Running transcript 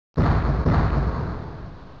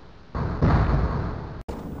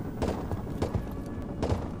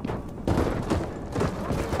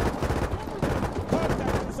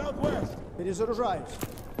Перезаряжаюсь.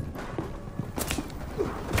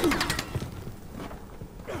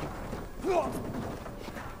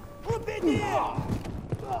 Убеди!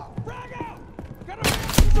 Фрага!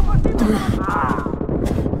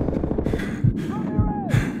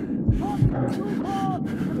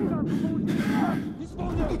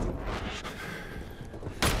 Исполняйте!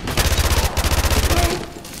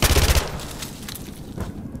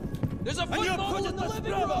 There's a foot mobile in the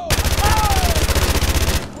living room!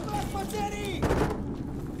 У нас потери!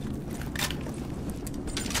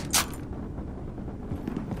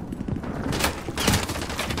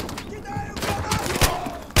 Кидаю гранату!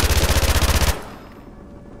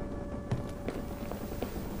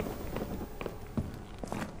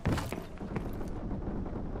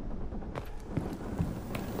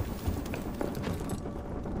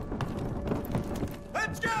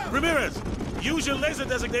 Let's go! Ramirez, use your laser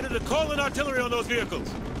designator to call in artillery on those vehicles.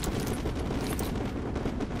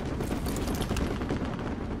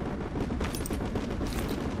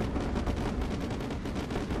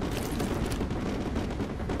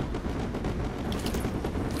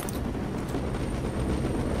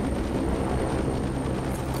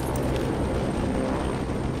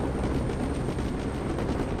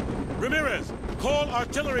 Ramirez, call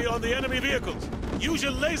artillery on the enemy vehicles. Use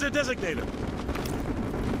your laser designator.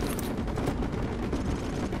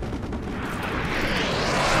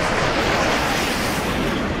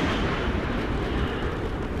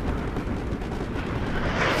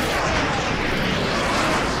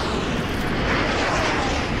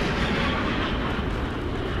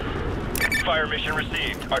 Fire mission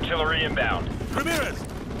received. Artillery inbound. Ramirez,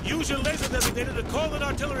 use your laser designator to call in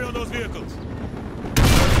artillery on those vehicles.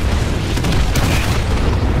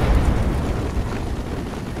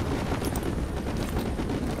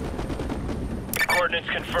 Coordinates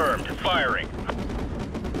confirmed. Firing.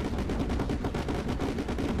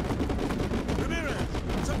 Ramirez,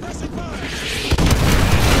 suppressing fire!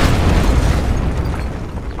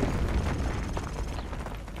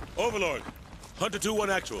 Overlord, Hunter 2-1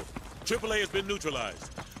 actual. AAA has been neutralized.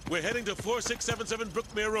 We're heading to 4677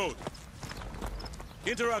 Brookmere Road.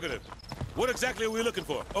 Interrogative. What exactly are we looking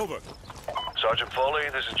for? Over. Sergeant Foley,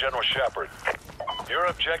 this is General Shepard. Your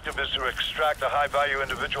objective is to extract a high-value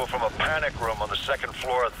individual from a panic room on the second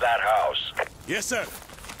floor of that house. Yes, sir.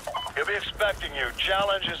 He'll be expecting you.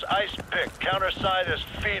 Challenge is Ice Pick. Counterside is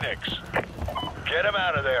Phoenix. Get him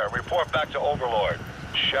out of there and report back to Overlord.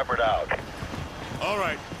 Shepard out. All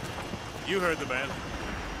right. You heard the man.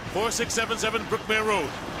 4677 Brookmere Road.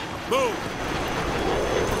 Move!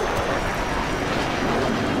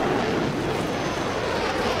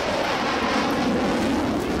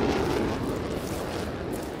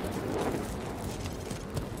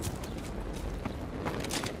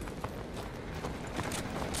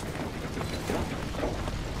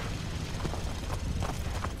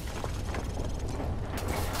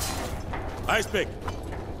 Ice pick.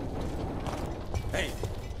 Эй,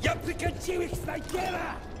 я прикончил их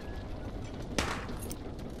снайпера!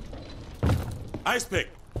 Ice pick.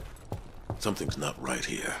 Something's not right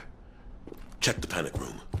here. Check the panic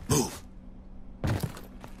room. Move.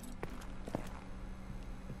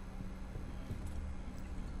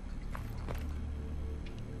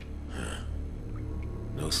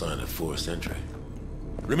 No sign of forced entry.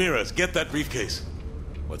 Ramirez, get that briefcase.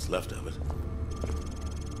 What's left of it.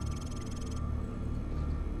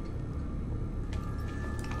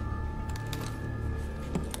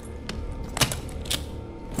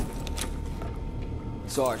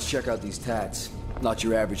 Sarge, check out these tats. Not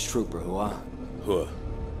your average trooper, huh? Huh.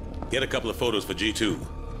 Get a couple of photos for G2,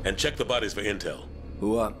 and check the bodies for intel.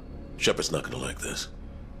 Who? Shepard's not gonna like this.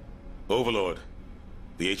 Overlord,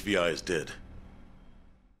 the HVI is dead.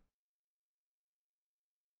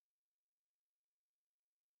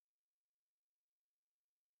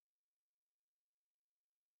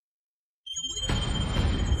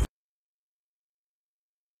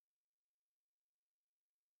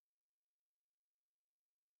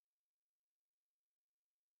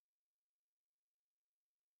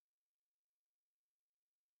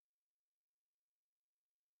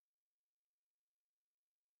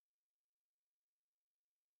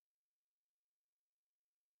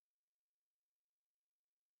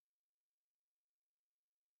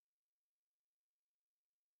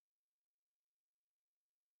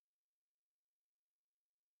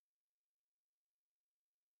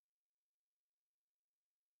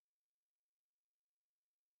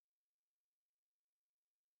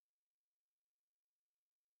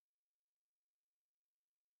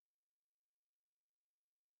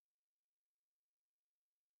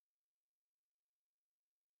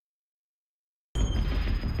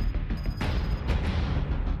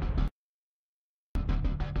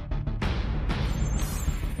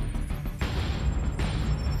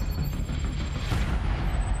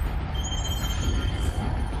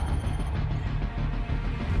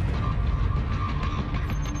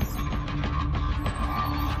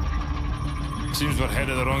 Seems we're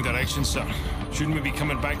headed the wrong direction, sir. Shouldn't we be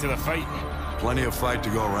coming back to the fight? Plenty of fight to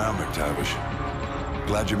go around, McTavish.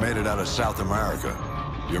 Glad you made it out of South America.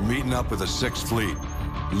 You're meeting up with the 6th Fleet,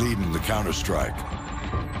 leading the counterstrike.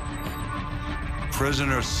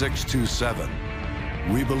 Prisoner 627.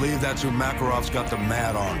 We believe that's who Makarov's got the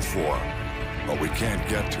Mad on for, but we can't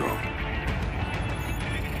get to him.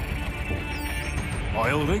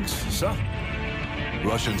 Oil rigs, sir?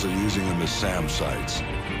 Russians are using them as SAM sites.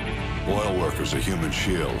 Oil workers are human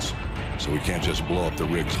shields, so we can't just blow up the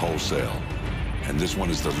rigs wholesale. And this one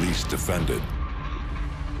is the least defended.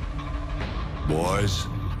 Boys,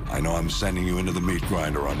 I know I'm sending you into the meat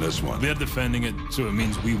grinder on this one. They're defending it, so it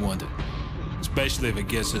means we want it. Especially if it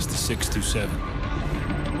gets us to 627.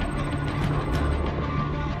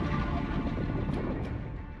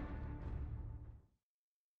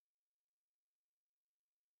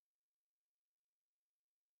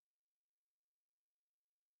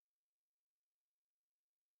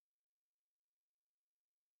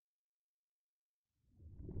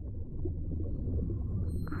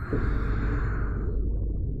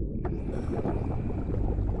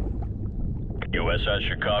 USS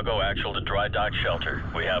Chicago, actual to dry dock shelter.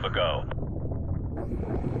 We have a go.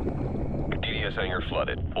 DDS hangar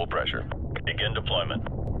flooded. Full pressure. Begin deployment.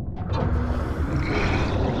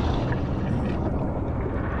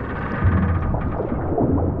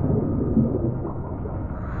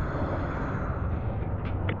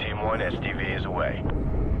 Team 1, SDV is away.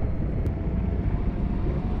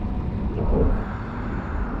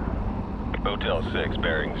 Hotel 6,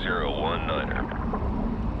 bearing 019er.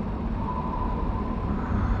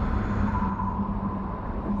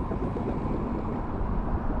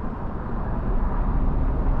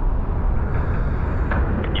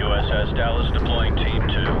 USS Dallas deploying Team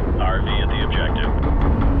 2. RV at the objective.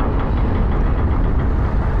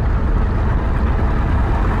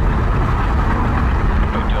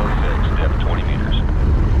 Hotel 6, depth 20 meters.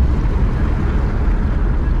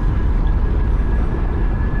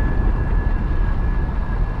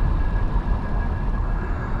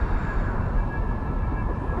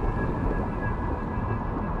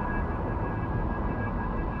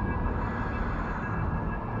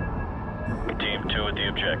 Team 2 at the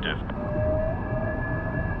objective.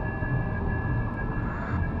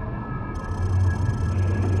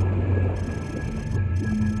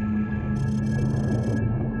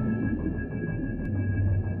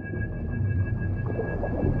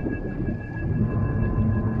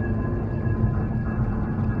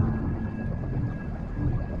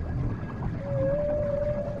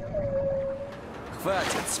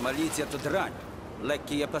 Хватит смолить эту дрань.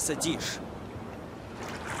 Легкие посадишь.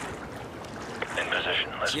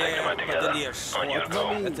 Те подольешь.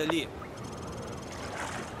 Это ли?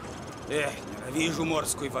 Ненавижу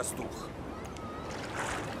морской воздух.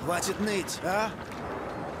 Хватит ныть, а?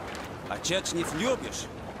 А чечнев любишь?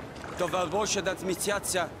 То волбощад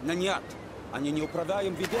отметятся на нет. Они не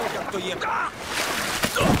управляем видел, как то ехать.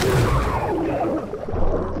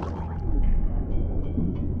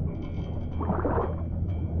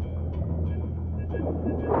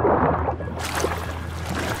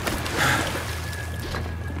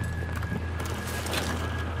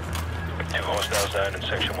 Down in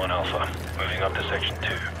Section 1 Alpha. Moving up to Section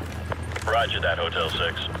 2. Roger that, Hotel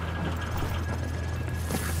 6.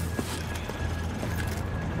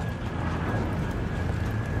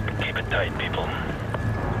 Keep it tight, people.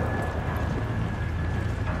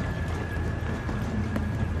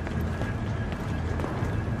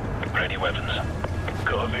 Ready weapons.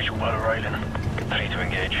 Go a visual while arriving. 3 to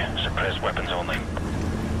engage. Suppress weapons only.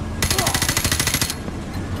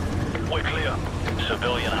 We're clear.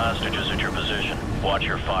 Civilian hostages at your position. Watch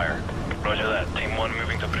your fire. Roger that. Team 1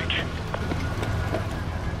 moving to breach.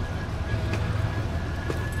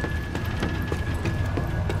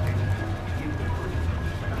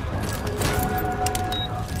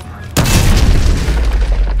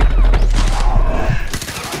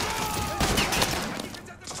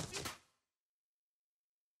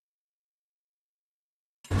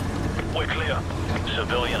 We're clear.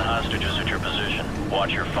 Civilian hostages at your position.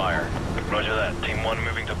 Watch your fire. Roger that. Team 1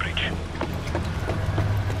 moving to breach.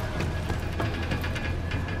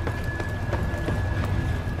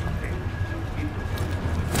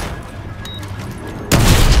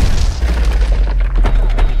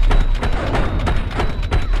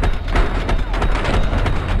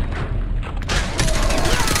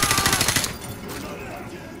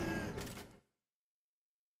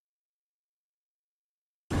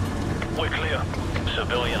 We're clear.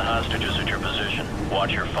 Civilian hostages at your position.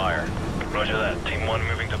 Watch your fire. Roger that. Team 1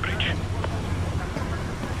 moving to breach.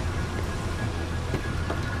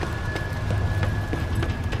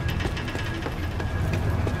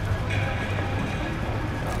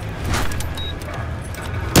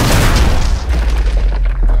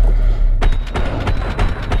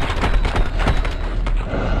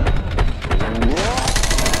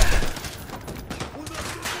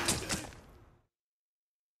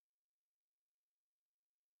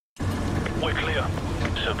 We're clear.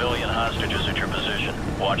 Civilian hostages at your position.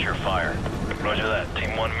 Watch your fire. Roger that.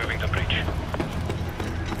 Team 1 moving to breach.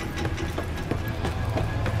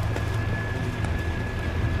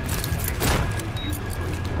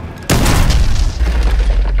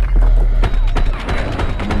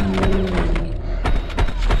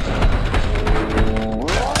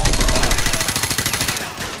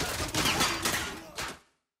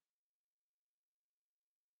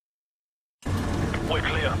 We're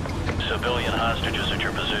clear. Civilian hostages at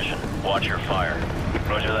your position. Watch your fire.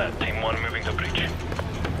 Roger that. Team 1 moving to breach.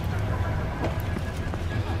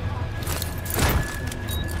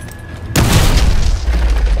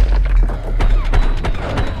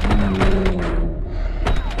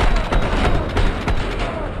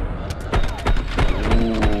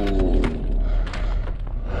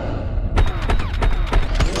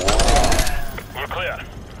 We're clear.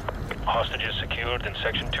 Hostages secured in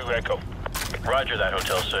Section 2 Echo. Roger that,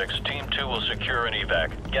 Hotel 6. Team 2 will secure an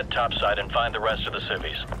evac. Get topside and find the rest of the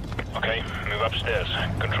civvies. Okay, move upstairs.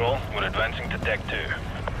 Control, we're advancing to Deck 2.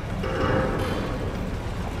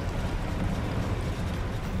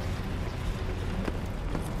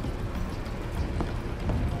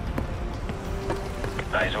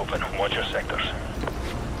 Eyes open. Watch your sectors.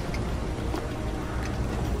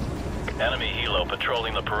 Enemy helo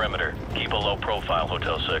patrolling the perimeter. Keep a low profile,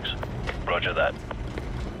 Hotel 6. Roger that.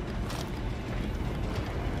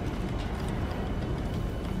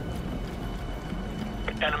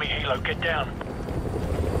 Enemy helo, get down.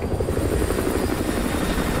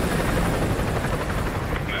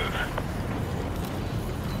 Move.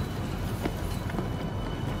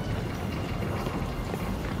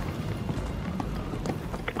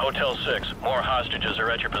 Hotel 6, more hostages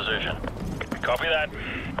are at your position. Copy that.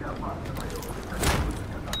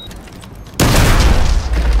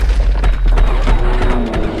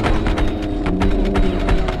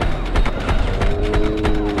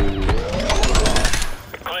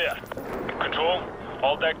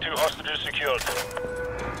 All Deck 2 hostages secured.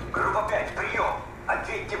 Группа 5, прием!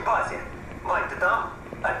 Ответьте базе! Мать, ты там?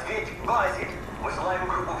 Ответь базе! Высылаем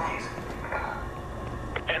группу вниз.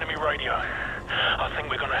 Enemy radio. I think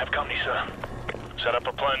we're gonna have company, sir. Set up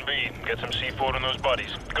a plan B. Get some C4 in those bodies.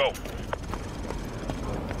 Go.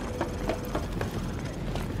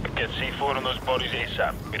 Get C4 in those bodies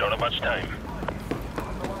ASAP. We don't have much time.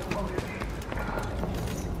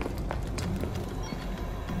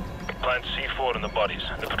 Plant C4 in the bodies.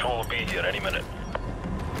 The patrol will be here any minute.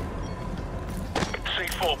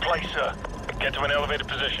 C4, place, sir. Get to an elevated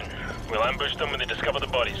position. We'll ambush them when they discover the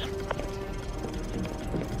bodies.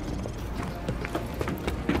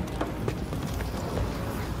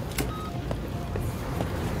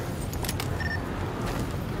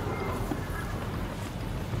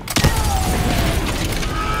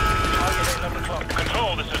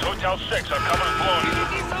 Control, this is Hotel 6. Our cover is blown.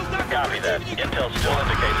 Copy that. Intel still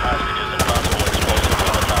indicates hostages and possible explosives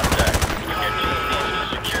on the top deck. Your team needs to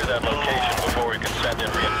secure that location before we can send in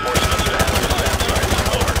reinforcements to handle the SAM sites.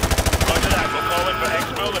 Over. Roger that. We'll call in for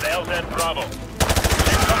Exfil and LZ Bravo.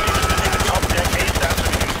 Incoming is to take the top deck ASAP so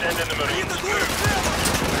we can send in the Marines. Move.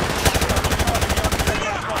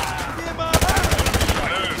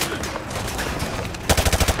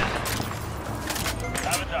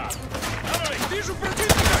 Avatar. Cover me. Вижу противника!